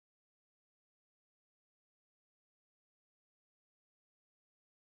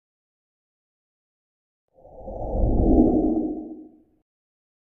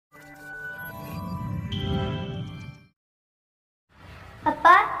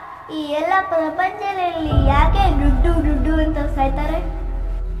ಈ ಎಲ್ಲ ಪ್ರಪಂಚದಲ್ಲಿ ಯಾಕೆ ದುಡ್ಡು ದುಡ್ಡು ಅಂತ ಸಾಯ್ತಾರೆ?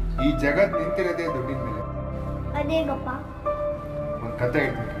 ಈ ಜಗತ್ ನಿಂತಿರೋದೇ ದುಡ್ಡಿನ ಮೇಲೆ. ಅದೇಗಪ್ಪ? ಒಂದು ಕತೆ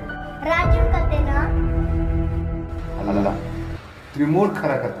ಹೇಳ್ತೀನಿ. ರಾಜನ ಕತೆನಾ? ಅಲ್ಲ,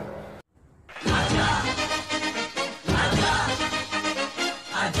 ತ್ರಿಮೂರ್ಖರ ಕತೆ.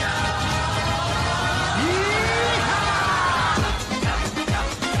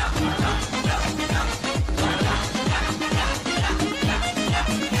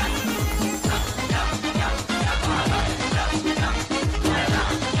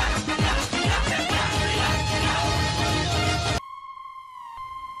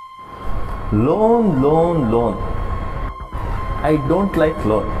 Loan. I don't like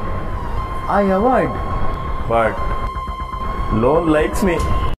loan. I avoid. But loan likes me.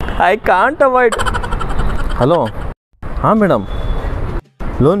 I can't avoid. Hello, ಹಾಂ ಮೇಡಮ್,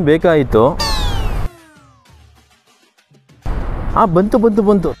 ಲೋನ್ ಬೇಕಾಯಿತು. ಹಾಂ, ಬಂತು.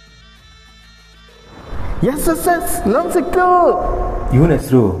 ಎಸ್ ಲೋನ್ ಸಿಕ್ತು. ಇವನ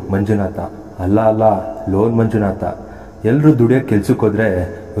ಹೆಸರು ಮಂಜುನಾಥ. ಅಲ್ಲ, ಲೋನ್ ಮಂಜುನಾಥ. ಎಲ್ಲರೂ ದುಡಿಯೋಕ್ಕೆ ಕೆಲ್ಸಕ್ಕೆ ಹೋದ್ರೆ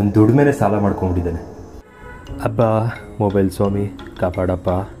ಒಂದು ದುಡಿಮೆನೆ ಸಾಲ ಮಾಡ್ಕೊಂಡ್ಬಿಟ್ಟಿದ್ದಾನೆ. ಅಬ್ಬಾ, ಮೊಬೈಲ್ ಸ್ವಾಮಿ ಕಾಪಾಡಪ್ಪ,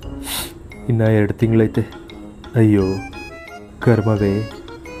 ಇನ್ನು 2 ತಿಂಗಳೈತೆ. ಅಯ್ಯೋ ಕರ್ಮವೇ.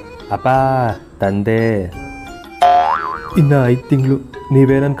 ಅಪ್ಪ ತಂದೆ, ಇನ್ನು 5 ತಿಂಗಳು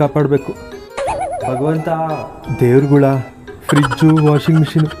ನೀವೇ ನನ್ನ ಕಾಪಾಡಬೇಕು. ಭಗವಂತ, ದೇವ್ರುಗಳ ಫ್ರಿಜ್ಜು, ವಾಷಿಂಗ್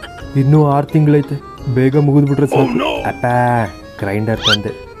ಮಿಷಿನು ಇನ್ನೂ 6 ತಿಂಗಳೈತೆ, ಬೇಗ ಮುಗಿದ್ಬಿಟ್ರೆ ಸಾಕು. ಅಪ್ಪ ಗ್ರೈಂಡರ್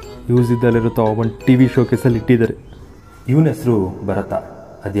ತಂದೆ, ಯೂಸ್ ಇದ್ದಲ್ಲಿರೋ ತೊಗೊಂಡು TV ಶೋಕೇಸಲ್ಲಿ ಇಟ್ಟಿದ್ದಾರೆ. ಇವನ ಹೆಸರು ಭರತ.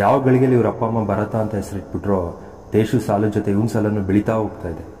 ಅದು ಯಾವ ಗಳಿಗೆಯಲ್ಲಿ ಇವ್ರ ಅಪ್ಪ ಅಮ್ಮ ಭರತ ಅಂತ ಹೆಸರಿಟ್ಬಿಟ್ರೋ ದೇಶದ ಸಾಲದ ಜೊತೆ ಇವನ ಸಾಲನ್ನು ಬೆಳೀತಾ ಹೋಗ್ತಾ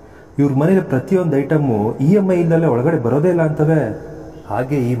ಇದೆ. ಇವ್ರ ಮನೇಲಿ ಪ್ರತಿಯೊಂದು ಐಟಮ್ಮು EMI ಇಲ್ಲದೆ ಒಳಗಡೆ ಬರೋದೇ ಇಲ್ಲ ಅಂತವೆ.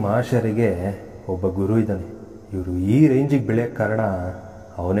 ಹಾಗೆ ಈ ಮಹಾಶಯರಿಗೆ ಒಬ್ಬ ಗುರು ಇದ್ದಾನೆ. ಇವರು ಈ ರೇಂಜಿಗೆ ಬೆಳೆಯೋಕ್ಕೆ ಕಾರಣ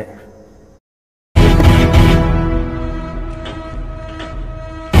ಅವನೇ.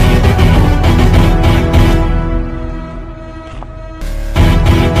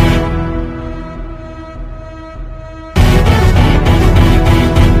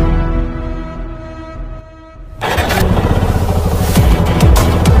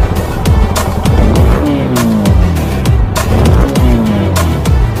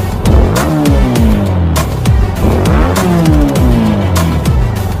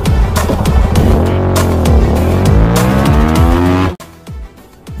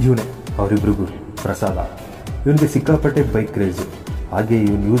 ಇವನೇ ಅವರಿಬ್ರಿಗೂ ಪ್ರಸಾದ. ಇವನಿಗೆ ಸಿಕ್ಕಾಪಟ್ಟೆ ಬೈಕ್ ಕ್ರೇಜು. ಹಾಗೆ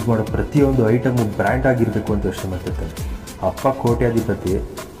ಇವನು ಯೂಸ್ ಮಾಡೋ ಪ್ರತಿಯೊಂದು ಐಟಮು ಬ್ರ್ಯಾಂಡ್ ಆಗಿರಬೇಕು ಅಂತ ಯೋಚನೆ ಮಾಡ್ತಿರ್ತಾನೆ. ಅಪ್ಪ ಕೋಟ್ಯಾಧಿಪತಿ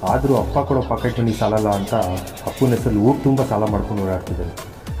ಆದರೂ ಅಪ್ಪ ಕೊಡೋ ಪಾಕೆಟ್ ಮನಿ ಸಾಲಲ್ಲ ಅಂತ ಅಪ್ಪನ ಹೆಸರಲ್ಲಿ ಊಟ ತುಂಬ ಸಾಲ ಮಾಡ್ಕೊಂಡು ಓಡಾಡ್ತಿದ್ದಾನೆ.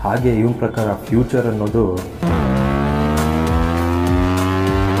 ಹಾಗೆ ಇವನ ಪ್ರಕಾರ ಫ್ಯೂಚರ್ ಅನ್ನೋದು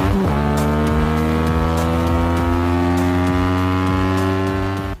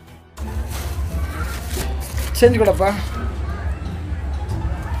ಚೇಂಜ್ ಕೊಡಪ್ಪ.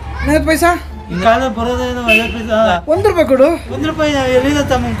 50 ಪೈಸಾ ಕಾಲ ಬರೋದೇನು 50 ಪೈಸಾ. 1 ರೂಪಾಯಿ ಕೊಡು. 1 ರೂಪಾಯಿ ಎಲ್ಲಿಂದ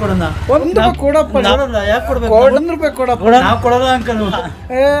ತಗೊಂಡು ಕೊಡೋಣ? 1 ರೂಪಾಯಿ ಕೊಡಪ್ಪ. ಯಾಕೆ ಕೊಡ್ಬೇಕು? 1 ರೂಪಾಯಿ ಕೊಡಪ್ಪ. ನಾವು ಕೊಡೋಲ್ಲ ಅಂಕಲ್.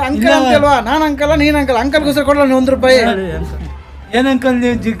 ಅಂಕಲ್ ಅಂತಲ್ವಾ? ನಾನು ಅಂಕಲ್ಲ, ನೀನು ಅಂಕಲ್. ಅಂಕಲ್ಗೋಸ್ಕರ ಕೊಡಲ್ಲ ನೀನು 1 ರೂಪಾಯಿ. ಏನ್ ಅಂಕಲ್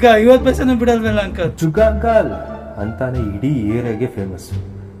ನೀವು ಜಿಗ್ಗ 50 ಪೈಸಾನು ಬಿಡಲ್ವಲ್ಲ ಅಂಕಲ್? ಜುಗ್ಗ ಅಂಕಲ್ ಅಂತಾನೆ ಇಡೀ ಏರಿಯಾಗೆ ಫೇಮಸ್.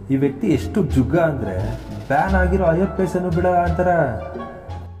 ಈ ವ್ಯಕ್ತಿ ಎಷ್ಟು ಜುಗ್ಗ ಅಂದ್ರೆ ಬ್ಯಾನ್ ಆಗಿರೋ 50 ಪೈಸೆನೂ ಬಿಡ ಅಂತಾರ.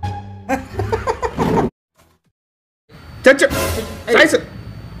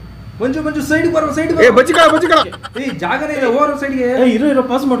 ಮಂಜು ಸೈಡ್ ಬರೋ ಸೈಡ್ ಜಾಗನೇ ಇಲ್ಲ, ಓವರ್ ಸೈಡ್ಗೆ ಇರೋ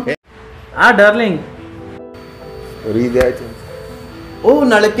ಪಾಸ್ ಮಾಡ್ಕೊ. ಡಾರ್ಲಿಂಗ್, ಓ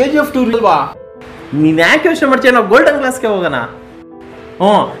ನಾಳೆ KGF ಟೂರ್ ಇಲ್ವಾ? ನೀನ್ ಯಾಕೆ ಯೋಚನೆ ಮಾಡ್ತೀಯ? ನಾವು ಗೋಲ್ಡನ್ ಕ್ಲಾಸ್ಗೆ ಹೋಗೋಣ.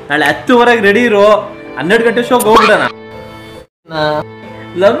 ನಾಳೆ 10:00 ರೆಡಿ ಇರೋ, 12 ಗಂಟೆ ಶೋಗೆ ಹೋಗ್ಬಿಡೋಣ.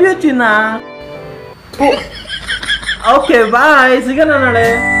 ಲವ್ ಯು ಚಿನ್ನ. ಓಕೆ ಬಾಯ್, ಸಿಗೋಣ ನಾಳೆ.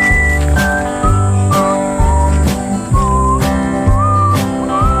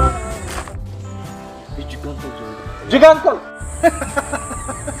 ಜುಗ uncle.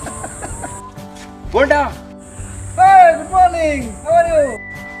 ಗೋಲ್ಡಾ, good morning. How are you?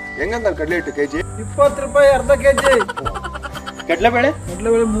 ಹೆಂಗಂತ ಕಡ್ಲೆ ಇಟ್ಟು ಕೆಜಿ 20 ರೂಪಾಯಿ ಅರ್ಧ ಕೆಜಿ. ಕಡ್ಲೆಬೇಳೆ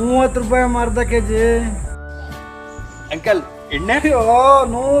 30 ರೂಪಾಯಿ ಅರ್ಧ ಕೆಜಿ. ಅಂಕಲ್ ಎಣ್ಣೆ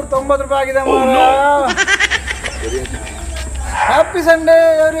 190 ರೂಪಾಯಿ ಆಗಿದೆ ಮಾರ. Happy Sunday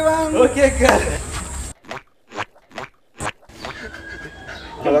everyone. Okay uncle.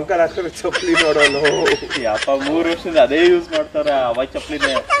 Uncle ಅಷ್ಟೊಂದು ಚಪ್ಪಲಿ ನೋಡೋನು ಯಪ್ಪ, 3 ವರ್ಷದಿಂದ ಅದೇ ಯೂಸ್ ಮಾಡ್ತಾರ. ಅವ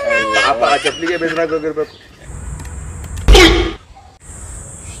ಚಪ್ಪಲಿನೇ. ಪಾಪ ಆ ಚಪ್ಪಲಿಗೆ ಬೇಸರಾಗಿ ಹೋಗಿರ್ಬೇಕು.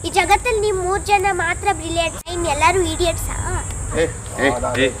 ಈ ಜಗತ್ತಲ್ಲಿ ನೀವು 3 ಜನ ಮಾತ್ರ ಬ್ರಿಲಿಯಂಟ್ಸ್, ಇನ್ನೆಲ್ಲರೂ ಇಡಿಯಟ್ಸಾ?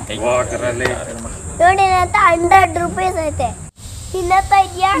 ನೋಡಿ ಅಂತ 100 ರೂಪಾಯಿ ಐತೆ. ನಿನ್ನತ್ತ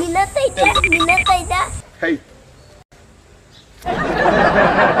ಇದೆಯಾ? ನಿನ್ನತ್ತ ಇದೆಯಾ?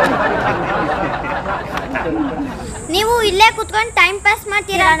 ನೀವು ಇಲ್ಲೇ ಕುತ್ಕೊಂಡು ಟೈಮ್ ಪಾಸ್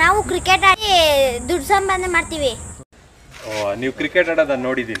ಮಾಡ್ತೀರಾ, ನಾವು ಕ್ರಿಕೆಟ್ ಆಡಿ ದುಡ್ಡು ಸಂಪಾದನೆ ಮಾಡ್ತೀವಿ. ನೀವು ಕ್ರಿಕೆಟ್ ಆಡೋದ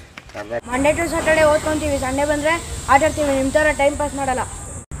ನೋಡಿದ್ದೀನಿ. ಮಂಡೇ ಟು ಸಾಟರ್ಡೆ ಓದ್ಕೊಂತೀವಿ, ಸಂಡೇ ಬಂದ್ರೆ ಆಟ ಆಡ್ತೀವಿ. ನಿಮ್ ತರ ಟೈಮ್ ಪಾಸ್ ಮಾಡಲ್ಲ.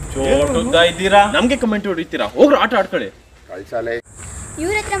 ಇದ್ದೀರಾ, ನಮ್ಗೆ ಕಮೆಂಟ್ ಹೊಡಿತೀರಾ? ಹೋಗ್ರು ಆಟ ಆಡ್ಕೊಳ್ಳಿ. ಕಳ್ಸಾಲೆ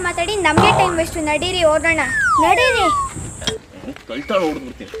ಇವ್ರ ಹತ್ರ ಮಾತಾಡಿ ನಮ್ಗೆ ಟೈಮ್ ವೇಸ್ಟ್. ನಡೀರಿ ಓಡೋಣ, ನಡೀರಿ. ಕಳ್ತಾಳ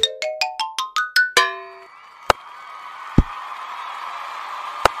ಹೊಡೆದ್ಬಿಡ್ತೀನಿ.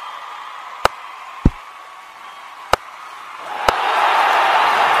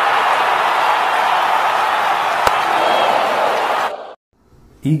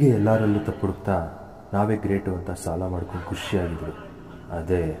 ಹೀಗೆ ಎಲ್ಲರಲ್ಲೂ ತಪ್ಪುಡುತ್ತಾ ನಾವೇ ಗ್ರೇಟು ಅಂತ ಸಾಲ ಮಾಡ್ಕೊಂಡು ಖುಷಿಯಾಗಿದ್ರು.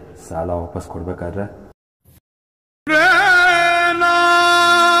 ಅದೇ ಸಾಲ ವಾಪಸ್ ಕೊಡ್ಬೇಕಾದ್ರೆ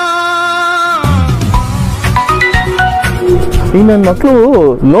ಈಗ ನನ್ನ ಮಕ್ಕಳು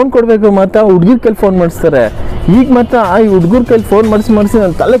ಲೋನ್ ಕೊಡ್ಬೇಕು ಮಾತ್ರ ಹುಡುಗರ ಕೈಲಿ ಫೋನ್ ಮಾಡಿಸ್ತಾರೆ. ಈಗ ಮಾತ್ರ ಈ ಹುಡುಗರ ಕೈಲಿ ಫೋನ್ ಮಾಡಿಸಿ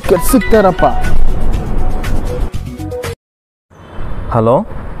ನನ್ನ ತಲೆ ಕೆಡ್ಸಿಕ್ತಾರಪ್ಪ. ಹಲೋ,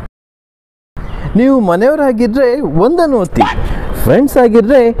 ನೀವು ಮನೆಯವರಾಗಿದ್ರೆ ಒಂದನ್ನು ಒತ್ತಿ, ಫ್ರೆಂಡ್ಸ್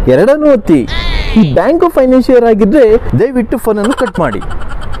ಆಗಿದ್ರೆ ಎರಡನ್ನು ಒತ್ತಿ, ಈ ಬ್ಯಾಂಕ್ ಫೈನಾನ್ಷಿಯರ್ ಆಗಿದ್ರೆ ದಯವಿಟ್ಟು ಫೋನನ್ನು ಕಟ್ ಮಾಡಿ.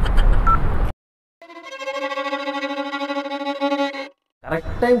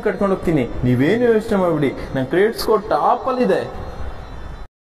 ಕರೆಕ್ಟ್ ಟೈಮ್ ಕಟ್ಕೊಂಡು ಹೋಗ್ತೀನಿ, ನೀವೇನು ಯೋಚನೆ ಮಾಡ್ಬಿಡಿ. ನನ್ನ ಕ್ರೆಡಿಟ್ ಸ್ಕೋರ್ ಟಾಪಲ್ಲಿದೆ.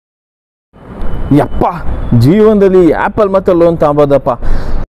 ಯಪ್ಪ, ಜೀವನದಲ್ಲಿ ಆ್ಯಪಲ್ ಮತ್ತೆ ಲೋನ್ ತಗೋಬೋದಪ್ಪ,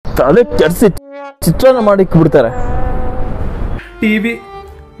 ತಲೆ ಕೆಡಿಸಿ ಚಿತ್ರಾನ್ನ ಮಾಡಿಕ್ಬಿಡ್ತಾರೆ. ಟಿವಿ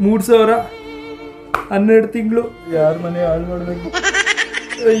 3000, 12 ತಿಂಗಳು ಯಾರ ಮನೆ ಹಾಳು ಮಾಡಬೇಕು.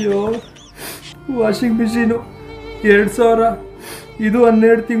 ಅಯ್ಯೋ, ವಾಷಿಂಗ್ ಮಿಷಿನು 2000, ಇದು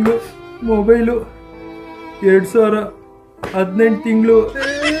 12 ತಿಂಗಳು. ಮೊಬೈಲು 2000, 18 ತಿಂಗಳು.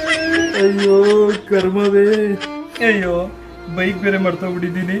 ಅಯ್ಯೋ ಕರ್ಮವೇ. ಅಯ್ಯೋ, ಬೈಕ್ ಬೇರೆ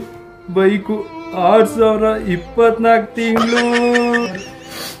ಮರ್ತೋಗ್ಬಿಟ್ಟಿದ್ದೀನಿ. ಬೈಕು 6000, 24 ತಿಂಗಳು.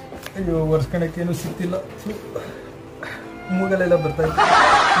 ಅಯ್ಯೋ, ವರ್ಷಕಣಕ್ಕೇನು ಸಿಗ್ತಿಲ್ಲ. ಮೂಗಲೆಲ್ಲ ಬರ್ತಾ ಇತ್ತು.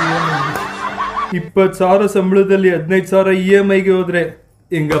 20,000 ಸಂಬಳದಲ್ಲಿ 15,000 EMIಗೆ ಹೋದ್ರೆ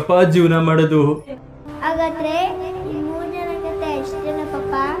ಹೆಂಗಪ್ಪ ಜೀವನ ಮಾಡೋದು? ಹಾಗಾದ್ರೆ 3 ಜನಕ್ಕೆ ಎಷ್ಟು ಜನ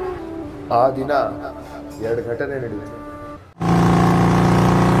ಪಾಪ? ಆ ದಿನ 2 ಘಟನೆ ನಡೆಯುತ್ತೆ.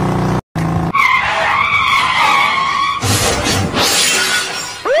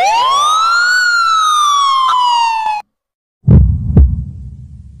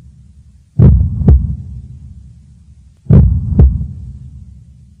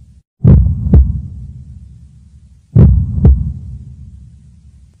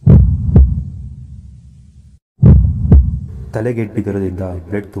 ತಲೆಗೇಟ್ ಬಿದ್ದಿರೋದ್ರಿಂದ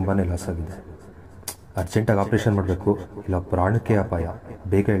ಬ್ಲಡ್ ತುಂಬಾ ಲಾಸ್ ಆಗಿದೆ. ಅರ್ಜೆಂಟಾಗಿ ಆಪ್ರೇಷನ್ ಮಾಡಬೇಕು, ಇಲ್ಲ ಪ್ರಾಣಕ್ಕೆ ಅಪಾಯ.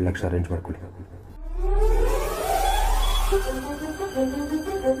 ಬೇಗ 7 ಲಕ್ಷ ಅರೇಂಜ್ ಮಾಡ್ಕೊಳ್ಳಿ.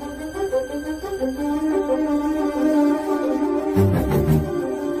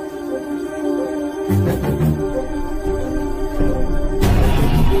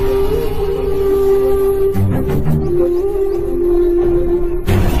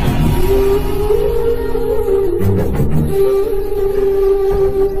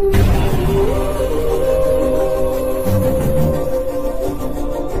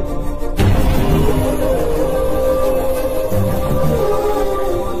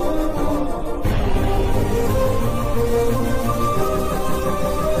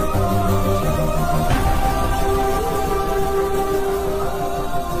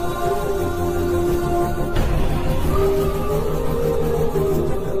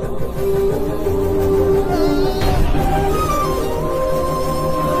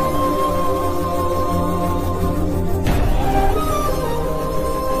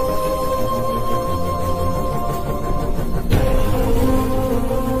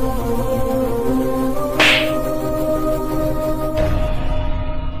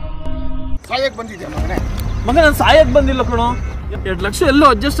 ಮಗ, ನಾನು ಸಾಯಕ್ ಬಂದಿಲ್ಲ ಕಣೋ. 2 ಲಕ್ಷ ಎಲ್ಲೂ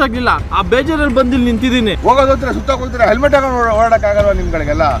ಅಡ್ಜಸ್ಟ್ ಆಗ್ಲಿಲ್ಲ. ಆ ಬೇಜಾರಲ್ಲಿ ಬಂದಿಲ್ಲಿ ನಿಂತಿದ್ದೀನಿ. ಹೋಗೋದ್ರ ಸುತ್ತ ಹೋಗ್ತೀರಾ, ಹೆಲ್ಮೆಟ್ ಹಾಕೊಂಡು ಓಡಾಡಕ್ಕಾಗಲ್ವ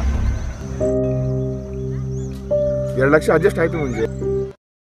ನಿಮ್ಗಳಿಗೆಲ್ಲ? 2 ಲಕ್ಷ ಅಡ್ಜಸ್ಟ್ ಆಯ್ತು ಮುಂಚೆ.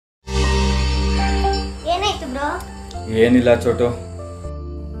 ಏನಾಯ್ತು ಬ್ರೋ? ಏನಿಲ್ಲ ಚೋಟು,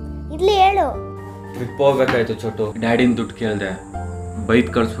 ಇರ್ಲಿ ಹೇಳು. ಟ್ರಿಪ್ ಹೋಗ್ಬೇಕಾಯ್ತು ಚೋಟು. ಡ್ಯಾಡಿನ ದುಡ್ಡು ಕೇಳ್ದೆ,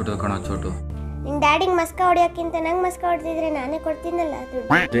 ಬೈಕ್ ಕಳ್ಸ್ಬಿಟ್ಟು ಕಣೋ ಚೋಟು. ನಿಮ್ ಡ್ಯಾಡಿಗೆ ಮಸ್ಕ ಹೊಡಿಯೋಕ್ಕಿಂತ ನಂಗೆ ಮಸ್ಕ ಹೊಡೆದಿದ್ರೆ ನಾನೇ ಕೊಡ್ತೀನಲ್ಲ ದುಡ್ಡು.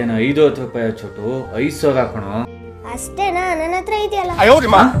 ಅದೇನು 500 ರೂಪಾಯಿ ಚೋಟು, 500 ಕಣೋ. ಅಷ್ಟೇನಾ? ನನ್ನ ಹತ್ರ ಇದೆಯಲ್ಲ.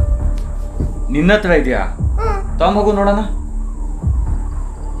 ನಿನ್ನ ಹತ್ರ ಇದೆಯಾ? ತಗೊಂಬೋಗು ನೋಡೋಣ.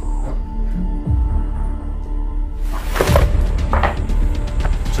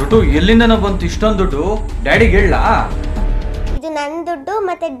 ಚೋಟು, ಎಲ್ಲಿಂದನೋ ಬಂತು ಇಷ್ಟೊಂದು ದುಡ್ಡು? ಡ್ಯಾಡಿಗೆ ಹೇಳ. ಇದು ನನ್ನ ದುಡ್ಡು,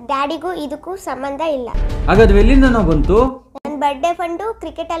 ಮತ್ತೆ ಡ್ಯಾಡಿಗೂ ಇದಕ್ಕೂ ಸಂಬಂಧ ಇಲ್ಲ. ಹಾಗಾದ್ರೆ ಎಲ್ಲಿಂದನೋ ಬಂತು? ನನ್ನ ಬರ್ಡೇ ಫಂಡು,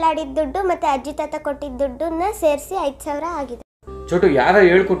 ಕ್ರಿಕೆಟ್ ಅಲ್ಲಿ ಆಡಿದ ದುಡ್ಡು, ಮತ್ತೆ ಅಜ್ಜಿ ತಾತ ಕೊಟ್ಟಿದ್ದ ದುಡ್ಡನ್ನ ಸೇರಿಸಿ 5,000 ಆಗಿದೆ. ಚೋಟು ಯಾರ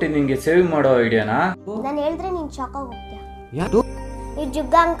ಹೇಳ್ಕೊಟ್ಟಿದ್ದು ನಿಂಗೆ ಸೇವಿಂಗ್ ಮಾಡೋ ಐಡಿಯಾನಾ? ನಾನು ಹೇಳಿದ್ರೆ ನೀನ್ ಶಾಕ್ ಆಗಿ ಹೋಗ್ತೀಯ. ಯಾರು? ಈ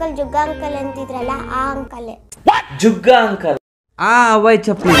ಜುಗ್ಗ ಅಂಕಲ್ ಅಂತಿದ್ರಲ್ಲ ಆ ಅಂಕಲೇ. ಜುಗ್ಗ ಅಂಕಲ್? ಅವೈ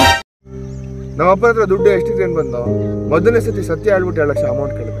ಚಪ್ಪಲಿ. ನಮ್ಮ ಅಪ್ಪನ ಹತ್ರ ದುಡ್ಡು ಎಷ್ಟಿದೆ ಅಂತ ಬಂದು ಮೊದಲನೇ ಸತಿ ಸತ್ಯ ಹೇಳ್ಬಿಟ್ಟು 2 ಲಕ್ಷ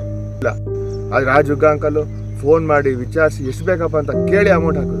ಅಮೌಂಟ್ ಕೇಳಿದೆ. ಇಲ್ಲ ಆದ್ರೆ ಆ ಜುಗ್ಗ ಅಂಕಲ್ ಫೋನ್ ಮಾಡಿ ವಿಚಾರಿಸಿ ಎಷ್ಟು ಬೇಕಪ್ಪ ಅಂತ ಕೇಳಿ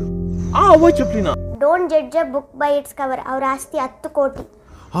ಅಮೌಂಟ್ ಹಾಕೋದು. Away ಚಪ್ಪಲಿನ? Don't judge a book by it's cover. ಅವ್ರ ಆಸ್ತಿ 10 ಕೋಟಿ.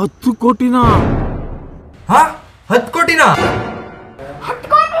 10 ಕೋಟಿನಾ? 10 ಕೋಟಿನಾ?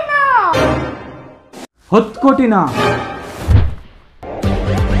 10 ಕೋಟಿನಾ?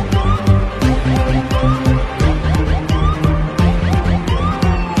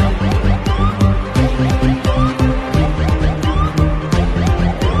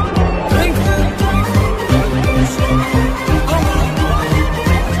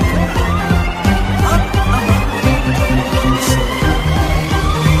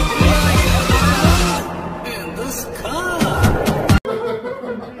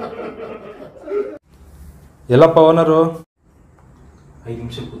 ಎಲ್ಲಪ್ಪ ಓನರು? 5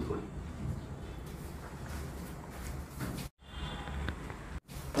 ನಿಮಿಷ ಕೂತ್ಕೊಳ್ಳಿ.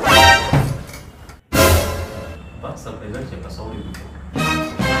 ಸ್ವಲ್ಪ ಇದಕ್ಕೆ ಸೌಂಡ್ ಇರುತ್ತೆ.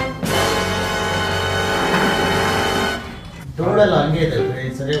 ಧೂಳೆಲ್ಲ ಹಂಗೆ ಇದೆ,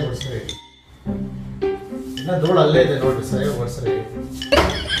 ಸರಿಯಾಗಿ ಓಡಿಸ್ರಿ. ಇನ್ನ ಧೂಳು ಅಲ್ಲೇ ಇದೆ ನೋಡ್ರಿ, ಸರಿಯಾಗಿ ಓಡಿಸ್ರಿ.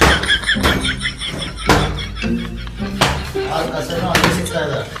 ಆ ಕಸನೂ ಅಲ್ಲೇ ಸಿಗ್ತಾ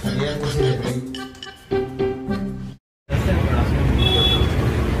ಇದೆ, ಅದೇನು ಓಡಿಸಿದ್ರಿ?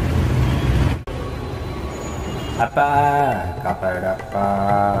 ಅಪ್ಪ ಕಾಪಾಡಪ್ಪ,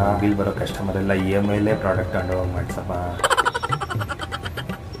 ಬಿಲ್ ಬರೋ ಕಸ್ಟಮರ್ ಎಲ್ಲ EMI ಪ್ರಾಡಕ್ಟ್ ತಗೊಂಡು ಮಾಡ್ಸಪ್ಪ.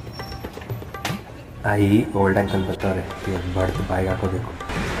 ಆಯಿ ಓಲ್ಡ್ ಅಂಕಲ್ ಬರ್ತಾವ್ರೆ, ಬಡ್ದು ಬಾಯಿಗೆ ಹಾಕೋಬೇಕು.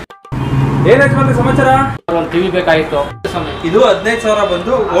 ಏನಾಯ್ತು ಮತ್ತೆ ಸಮಾಚಾರ? ಒಂದು ಟಿವಿ ಬೇಕಾಗಿತ್ತು. ಇದು 15,000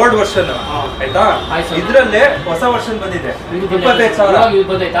 ಬಂದು ಓಲ್ಡ್ ವರ್ಷನ್ ಆಯ್ತಾ? ಇದ್ರಲ್ಲೇ ಹೊಸ ವರ್ಷನ್ ಬಂದಿದೆ 25,000.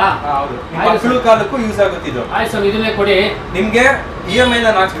 ಬಂದೈತಾ? ಮಕ್ಕಳು ಕಾಲಕ್ಕೂ ಯೂಸ್ ಆಗುತ್ತಿದ್ದು. ಆಯ್ತು ಸರ್, ಇದನ್ನೇ ಕೊಡಿ. ನಿಮ್ಗೆ EMI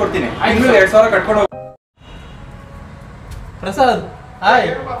ನಾನು ಹಾಕ್ಸ್ಕೊಡ್ತೀನಿ. ತಿಂಗಳು 2,000 ಕಟ್ಕೊಂಡು ಹೋಗಿ. ಪ್ರಸಾದ್ ಹಾಯ್.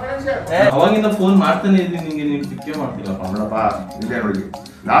 ಅವಾಗಿಂದ ಫೋನ್ ಮಾಡ್ತಾನೆ ಇದ್ದೀನಿ ನಿಂಗೆ, ನೀನು ಪಿಕ್ಕೇ ಮಾಡ್ತಿಲ್ಲಪ್ಪ. ನೋಡಪ್ಪ ಇಲ್ಲೇ ನೋಡಿ,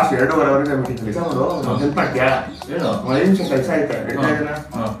 ಲಾಸ್ಟ್ 2.5 ಮೀಟಿಂಗ್ ಹೆಲ್ಪ್ ಮಾಡ್ತೀಯಾ? ಹೇಳು. 5 ನಿಮಿಷ ಕೆಲಸ ಐತೆ.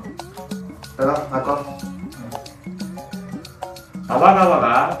 ಹಾಕೋ. ಅವಾಗ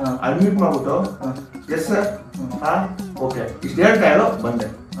ಅನ್ಮ್ಯೂಟ್ ಮಾಡ್ಬಿಟ್ಟು ಎಸ್ ಸರ್ ಓಕೆ ಇಷ್ಟು ಹೇಳ್ತಾ ಇರೋ ಬಂದೆ.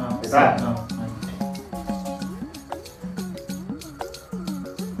 ಆಯ್ತಾ?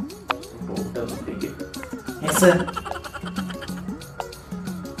 Yes sir.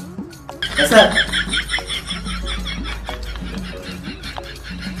 Sir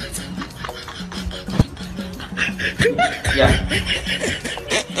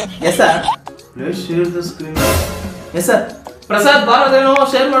yes sir. Share the screen. Yes sir. Prasad ಬಾರೋದೇನೋ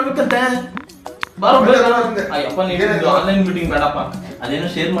share ಮಾಡ್ಬೇಕಂತೆ. ಬಾರೋ ಬೇಗ. ಅಯ್ಯಪ್ಪ ನೀನು ಆನ್ಲೈನ್ ಮೀಟಿಂಗ್ ಬೇಡಪ್ಪ, ಅದೇನೋ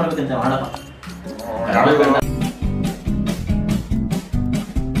ಶೇರ್ ಮಾಡ್ಬೇಕಂತೆ, ಮಾಡಪ್ಪ.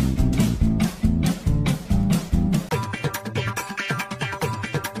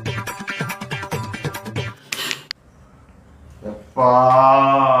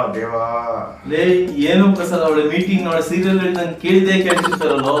 ದೇವಾ ಲೇ ಏನು ಪ್ರಸಾದ್, ಅವಳ ಮೀಟಿಂಗ್ ನೋಡಿ ಸೀರಿಯಲ್ ನಾನು ಕೇಳಿದೆ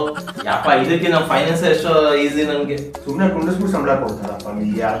ಕೇಳಿರ್ತಾರಲ್ಲೋ ಯಪ್ಪ. ಇದಕ್ಕೆ ನಮ್ಮ ಫೈನಾನ್ಸ್ ಎಷ್ಟೋ ಈಸಿ ನನ್ಗೆ. ಸುಮ್ಮನೆ ಕುಂಡಿಸ್ಬಿಟ್ಟು ಸಂಬಳ ಕೊಡ್ತಾರಪ್ಪ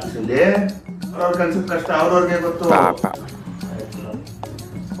ಈ ಆಫೀಸಲ್ಲಿ. ಅವ್ರ ಕೆಲ್ಸದ ಕಷ್ಟ ಅವ್ರವ್ರಿಗೆ ಗೊತ್ತು.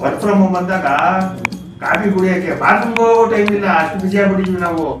 ವರ್ಕ್ ಫ್ರಮ್ ಹೋಮ್ ಬಂದಾಗ ಕಾಫಿ ಕುಡಿಯಕ್ಕೆ ಬಾತ್ರೂಮ್ ಹೋಗೋ ಟೈಮ್ ಇಲ್ಲ, ಅಷ್ಟು ಬಿಸಿ ಆಗ್ಬಿಟ್ಟಿದ್ವಿ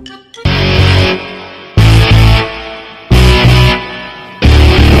ನಾವು.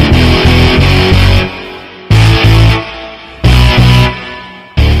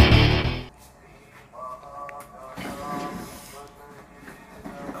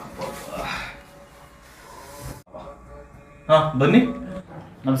 ಹಾ ಬನ್ನಿ.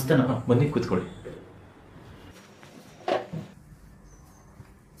 ನಮಸ್ತೆ. ಬನ್ನಿ ಕೂತ್ಕೊಳ್ಳಿ.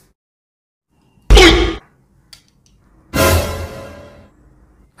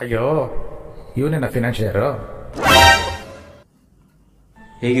 ಅಯ್ಯೋ ಇವನೇನ ಫಿನಾನ್ಷಿಯರು?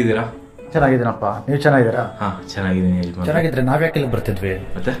 ಹೇಗಿದ್ದೀರಾ? ಚೆನ್ನಾಗಿದ್ದೀನಪ್ಪ, ನೀವು ಚೆನ್ನಾಗಿದ್ದೀರಾ? ಹಾ ಚೆನ್ನಾಗಿದ್ದೀನಿ. ಚೆನ್ನಾಗಿದ್ರೆ ನಾವ್ಯಾಕೆ ಇಲ್ಲಿ ಬರ್ತಿದ್ವಿ?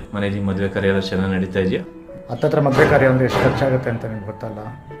 ಮತ್ತೆ ಮನೇಲಿ ಮದುವೆ ಕಾರ್ಯ ಎಲ್ಲ ಚೆನ್ನಾಗಿ ನಡೀತಾ ಇದೆಯಾ? ಹತ್ತತ್ರ ಮದುವೆ ಕಾರ್ಯ ಅಂದರೆ ಎಷ್ಟು ಖರ್ಚಾಗುತ್ತೆ ಅಂತ ನಿಮ್ಗೆ ಗೊತ್ತಲ್ಲ.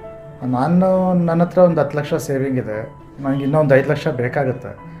 ನನ್ನ ಹತ್ರ ಒಂದು 10 ಲಕ್ಷ ಸೇವಿಂಗ್ ಇದೆ, ನನಗೆ ಇನ್ನೊಂದು 5 ಲಕ್ಷ ಬೇಕಾಗುತ್ತೆ.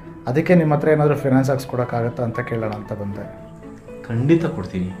 ಅದಕ್ಕೆ ನಿಮ್ಮ ಹತ್ರ ಏನಾದರೂ ಫಿನಾನ್ಸ್ ಹಾಕ್ಸ್ಕೊಡೋಕ್ಕಾಗತ್ತಾ ಅಂತ ಕೇಳೋಣ ಅಂತ ಬಂದೆ. ಖಂಡಿತ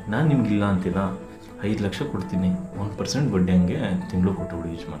ಕೊಡ್ತೀನಿ, ನಾನು ನಿಮ್ಗಿಲ್ಲ ಅಂತಿಲ್ಲ. 5 ಲಕ್ಷ ಕೊಡ್ತೀನಿ, 1% ಬಡ್ಡಿ ಹಂಗೆ ತಿಂಗಳು ಕೊಟ್ಟು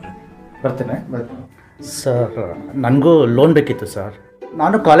ಯೂಸ್ ಮಾಡಿರಿ. ಬರ್ತೀನಿ ಸರ್. ನನಗೂ ಲೋನ್ ಬೇಕಿತ್ತು ಸರ್.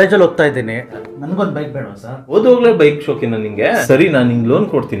 ನಾನು ಕಾಲೇಜಲ್ಲಿ ಓದ್ತಾ ಇದ್ದೀನಿ, ನನಗೊಂದು ಬೈಕ್ ಬೇಡ ಸರ್. ಓದೋಗ್ಲೇ ಬೈಕ್ ಶೋಕಿನ ನಿಂಗೆ? ಸರಿ, ನಾನು ನಿಂಗೆ ಲೋನ್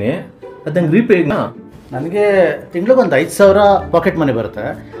ಕೊಡ್ತೀನಿ, ಅದು ನಂಗೆ ರೀಪೇನ ನನಗೆ ತಿಂಗ್ಳಿಗೊಂದು 5,000 ಪಾಕೆಟ್ ಮನಿ ಬರುತ್ತೆ.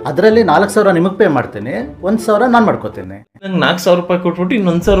 ಅದರಲ್ಲಿ 4,000 ನಿಮಗೆ ಪೇ ಮಾಡ್ತೀನಿ, 1,000 ನಾನು ಮಾಡ್ಕೋತೀನಿ. ನಂಗೆ 4,000 ರೂಪಾಯಿ ಕೊಟ್ಬಿಟ್ಟು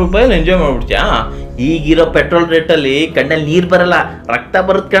ಇನ್ನೊಂದು 1,000 ರೂಪಾಯಲ್ಲಿ ಎಂಜಾಯ್ ಮಾಡ್ಬಿಡ್ತೀಯಾ? ಈಗಿರೋ ಪೆಟ್ರೋಲ್ ರೇಟಲ್ಲಿ ಕಣ್ಣಲ್ಲಿ ನೀರು ಬರಲ್ಲ, ರಕ್ತ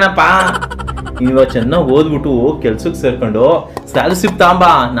ಬರುತ್ತೆ ಕಣಪ್ಪ. ಇವಾಗ ಚೆನ್ನಾಗಿ ಓದ್ಬಿಟ್ಟು ಕೆಲ್ಸಕ್ಕೆ ಸೇರ್ಕೊಂಡು ಸ್ಕಾಲರ್ಶಿಪ್ ತಾಂಬ,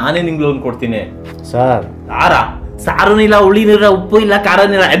 ನಾನೇ ನಿಂಗೆ ಲೋನ್ ಕೊಡ್ತೀನಿ. ಸರ್ ಸಾರು ಇಲ್ಲ, ಹುಳಿನಿರ, ಉಪ್ಪು ಇಲ್ಲ,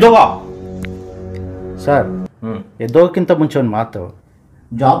 ಖಾರನಿಲ್ಲ, ಎದ್ದೋಗೋ. ಸರ್ ಎದ್ದೋಕ್ಕಿಂತ ಮುಂಚೆ ಒಂದು ಮಾತು,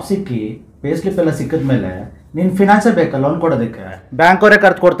 ಜಾಬ್ ಸಿಕ್ಕಿ ಪೇ ಸ್ಲಿಪ್ ಎಲ್ಲ ಸಿಕ್ಕಿದ್ಮೇಲೆ ನೀನು ಫಿನಾನ್ಸೇ ಬೇಕಾ ಲೋನ್ ಕೊಡೋದಕ್ಕೆ? ಬ್ಯಾಂಕ್ ಅವರೇ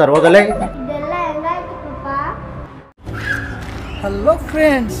ಕರ್ದು ಕೊಡ್ತಾರೆ, ಹೋಗಲೇ. ಇದೆಲ್ಲ ಹೆಂಗಾಯ್ತು ಪಾಪ? Hello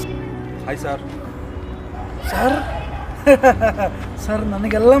friends. Hi sir. Sir sir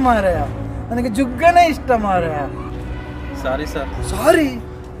ನನಗೆಲ್ಲ ಮಾರಾಯ, ನನಗೆ ಜುಗ್ಗನೇ ಇಷ್ಟ ಮಾರಾಯ. Sorry sir. ಸಾರಿ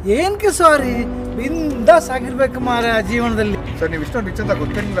ಏನಕ್ಕೆ ಸಾರಿ? ಬಿಂದಾಸ್ ಆಗಿರ್ಬೇಕು ಮಾರಾಯ ಜೀವನದಲ್ಲಿ. ಸರ್ ನೀವು ಇಷ್ಟೊಂದು ರಿಚ್ ಅಂತ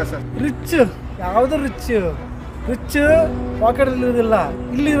ಗೊತ್ತಿರಲಿಲ್ಲ ಸರ್. ರಿಚ್ ಯಾವುದು ರಿಚ್? ರಿಚ್ ಪಾಕೆಟಲ್ಲಿ ಇರೋದಿಲ್ಲ,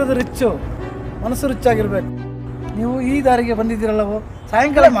 ಇಲ್ಲಿರೋದು ರಿಚ್ಚು. ಮನಸ್ಸು ರಿಚ್ ಆಗಿರ್ಬೇಕು. ನೀವು ಈ ದಾರಿಗೆ ಬಂದಿದ್ದೀರಲ್ಲವೋ,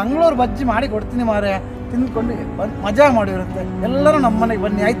 ಸಾಯಂಕಾಲ ಮಂಗಳೂರು ಬಜ್ಜಿ ಮಾಡಿ ಕೊಡ್ತೀನಿ ಮಾರಾಯ, ತಿಂದ್ಕೊಂಡು ಮಜಾ ಮಾಡಿರುತ್ತೆ. ಎಲ್ಲರೂ ನಮ್ಮ ಮನೆಗೆ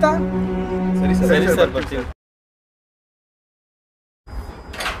ಬನ್ನಿ, ಆಯ್ತಾ? ಸರಿ ಸರ್ ಬರ್ತೀವಿ.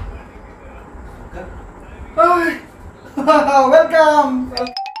 Welcome.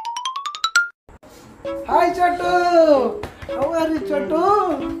 Hi Chotu, how are you Chotu?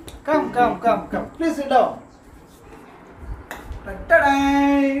 Come come come come, please sit down.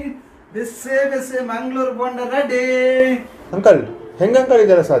 Busy busy Mangaluru bonda ready. Uncle ಹೆಂಗ ಅಂಕಲ್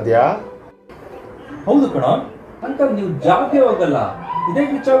ಇದೆಲ್ಲ ಸಾಧ್ಯ? ಹೌದು ಕಣ ಅಂಕಲ್, ನೀವು ಜಾಬ್ಗೆ ಹೋಗಲ್ಲ, ಇದೇ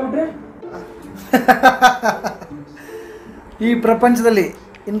ರಿಚ್ ಆಗ್ಬಿಟ್ರೆ? ಈ ಪ್ರಪಂಚದಲ್ಲಿ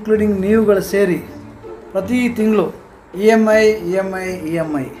ಇನ್ಕ್ಲೂಡಿಂಗ್ ನೀವುಗಳು ಸೇರಿ ಪ್ರತಿ ತಿಂಗಳು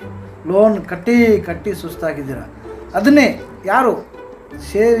EMI ಲೋನ್ ಕಟ್ಟಿ ಸುಸ್ತಾಗಿದ್ದೀರ. ಅದನ್ನೇ ಯಾರು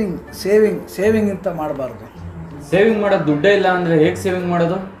ಸೇವಿಂಗ್ ಅಂತ ಮಾಡಬಾರ್ದು. ಸೇವಿಂಗ್ ಮಾಡೋದು ದುಡ್ಡೇ ಇಲ್ಲ ಅಂದರೆ ಹೇಗೆ ಸೇವಿಂಗ್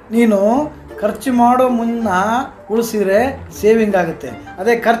ಮಾಡೋದು? ನೀನು ಖರ್ಚು ಮಾಡೋ ಮುನ್ನ ಉಳಿಸಿದ್ರೆ ಸೇವಿಂಗ್ ಆಗುತ್ತೆ.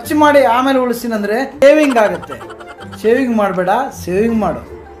 ಅದೇ ಖರ್ಚು ಮಾಡಿ ಆಮೇಲೆ ಉಳಿಸಿನಂದ್ರೆ ಸೇವಿಂಗ್ ಆಗುತ್ತೆ. ಸೇವಿಂಗ್ ಮಾಡಬೇಡ, ಸೇವಿಂಗ್ ಮಾಡು.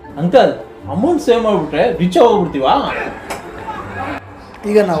 ಅಂಕಲ್, ಅಮೌಂಟ್ ಸೇವ್ ಮಾಡಿಬಿಟ್ರೆ ರಿಚ್ ಹೋಗ್ಬಿಡ್ತೀವಾ?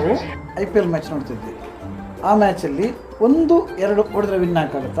 ಈಗ ನಾವು IPL ಮ್ಯಾಚ್ ನೋಡ್ತಿದ್ವಿ. ಆ ಮ್ಯಾಚಲ್ಲಿ 1-2 ಹೊಡೆದ್ರೆ ವಿನ್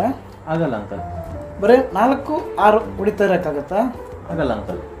ಹಾಕಾಗುತ್ತಾ? ಆಗಲ್ಲ ಅಂಕಲ್. ಬರೀ 4-6 ಹೊಡಿತಾ ಇರೋಕ್ಕಾಗತ್ತಾ? ಆಗಲ್ಲ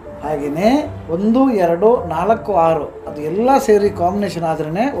ಅಂಕಲ್. ಹಾಗೆಯೇ 1, 2, 4, 6 ಅದು ಎಲ್ಲ ಸೇರಿ ಕಾಂಬಿನೇಷನ್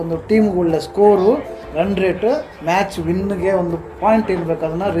ಆದ್ರೇ ಒಂದು ಟೀಮ್ಗೆ ಒಳ್ಳೆ ಸ್ಕೋರು, ರನ್ ರೇಟ್, ಮ್ಯಾಚ್ ವಿನ್ಗೆ ಒಂದು ಪಾಯಿಂಟ್ ಇರಬೇಕು,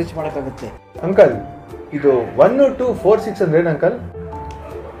 ಅದನ್ನು ರೀಚ್ ಮಾಡೋಕ್ಕಾಗುತ್ತೆ. ಅಂಕಲ್ ಇದು 1, 2, 4, 6 ಅಂದ್ರೆ ಏನು ಅಂಕಲ್?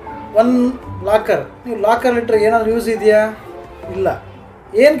 1 ಲಾಕರ್. ನೀವು ಲಾಕರ್ ಇಟ್ಟರೆ ಏನಾದರೂ ಯೂಸ್ ಇದೆಯಾ? ಇಲ್ಲ.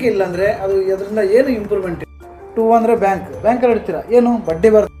 ಏನಕ್ಕೆ ಇಲ್ಲ ಅಂದರೆ ಅದು ಅದರಿಂದ ಏನು ಇಂಪ್ರೂವ್ಮೆಂಟ್ ಇಲ್ಲ. 2 ಅಂದರೆ ಬ್ಯಾಂಕಲ್ಲಿ ಇಡ್ತೀರ, ಏನು ಬಡ್ಡಿ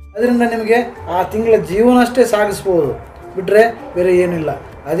ಬರುತ್ತೆ. ಅದರಿಂದ ನಿಮಗೆ ಆ ತಿಂಗಳ ಜೀವನ ಅಷ್ಟೇ ಸಾಗಿಸ್ಬೋದು, ಬಿಟ್ಟರೆ ಬೇರೆ ಏನಿಲ್ಲ.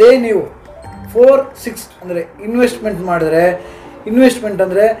 ಅದೇ ನೀವು 4, 6 ಅಂದರೆ ಇನ್ವೆಸ್ಟ್ಮೆಂಟ್ ಮಾಡಿದ್ರೆ, ಇನ್ವೆಸ್ಟ್ಮೆಂಟ್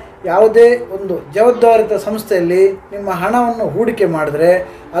ಅಂದರೆ ಯಾವುದೇ ಒಂದು ಜವಾಬ್ದಾರಿತ ಸಂಸ್ಥೆಯಲ್ಲಿ ನಿಮ್ಮ ಹಣವನ್ನು ಹೂಡಿಕೆ ಮಾಡಿದ್ರೆ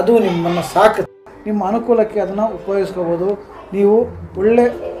ಅದು ನಿಮ್ಮನ್ನು ಸಾಕುತ್ತೆ. ನಿಮ್ಮ ಅನುಕೂಲಕ್ಕೆ ಅದನ್ನು ಉಪಯೋಗಿಸ್ಕೋಬೋದು, ನೀವು ಒಳ್ಳೆ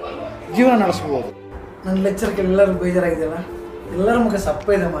ಜೀವನ ನಡೆಸ್ಬೋದು. ನನ್ನ ಲೆಕ್ಚರ್ಗೆ ಎಲ್ಲರೂ ಬೇಜಾರಾಗಿದೆಯಲ್ಲ, ಎಲ್ಲರ ಮುಖ ಸಪ್ಪ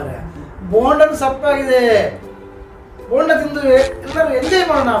ಇದೆ ಮಾರ್ರೆ. ಬೋಂಡನ್ನು ಸಪ್ಪಾಗಿದೆ, ಬೋಂಡ ತಿಂದು ಎಲ್ಲರೂ ಎಂಜಾಯ್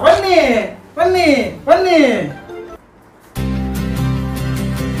ಮಾಡೋಣ. ಬನ್ನಿ ಬನ್ನಿ ಬನ್ನಿ.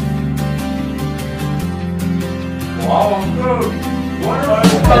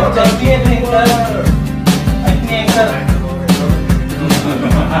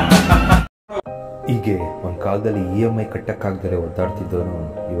 ಹೀಗೆ ಒಂದು ಕಾಲದಲ್ಲಿ EMI ಕಟ್ಟಕ್ಕಾಗ್ದರೆ ಒದ್ದಾಡ್ತಿದ್ದವನು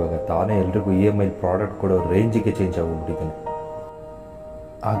ಇವಾಗ ತಾನೇ ಎಲ್ರಿಗೂ EMI ಪ್ರಾಡಕ್ಟ್ ಕೊಡೋ ರೇಂಜಿಗೆ ಚೇಂಜ್ ಆಗೋಗ್ಬಿಟ್ಟಿದ್ದಾನೆ.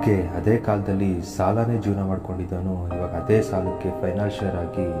 ಹಾಗೆ ಅದೇ ಕಾಲದಲ್ಲಿ ಸಾಲನೇ ಜೀವನ ಮಾಡ್ಕೊಂಡಿದ್ದವನು ಇವಾಗ ಅದೇ ಸಾಲಕ್ಕೆ ಫೈನಾನ್ಷಿಯರ್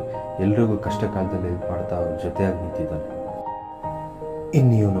ಆಗಿ ಎಲ್ರಿಗೂ ಕಷ್ಟ ಕಾಲದಲ್ಲಿ ಹೆಲ್ಪ್ ಮಾಡ್ತಾ ಅವ್ರ ಜೊತೆಯಾಗಿ ನಿಂತಿದ್ದಾನೆ.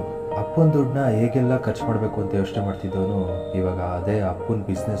 ಇನ್ನಿವನು ಅಪ್ಪನ ದುಡ್ಡನ್ನ ಹೇಗೆಲ್ಲ ಖರ್ಚು ಮಾಡಬೇಕು ಅಂತ ಯೋಚನೆ ಮಾಡ್ತಿದ್ದವನು ಇವಾಗ ಅದೇ ಅಪ್ಪನ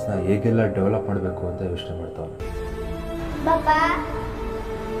ಬಿಸ್ನೆಸ್ನ ಹೇಗೆಲ್ಲ ಡೆವಲಪ್ ಮಾಡಬೇಕು ಅಂತ ಯೋಚನೆ ಮಾಡ್ತಾವನು. ಬಾಬಾ,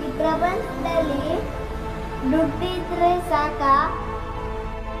 ಈ ಪ್ರಪಂಚದಲ್ಲಿ ದುಡ್ಡಿದ್ರೆ ಸಾಕ?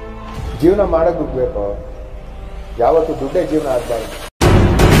 ಜೀವನ ಮಾಡೋಕೆ ಬೇಕು, ಯಾವತ್ತು ದುಡ್ಡೇ ಜೀವನ ಆಗಬಾರ್ದು.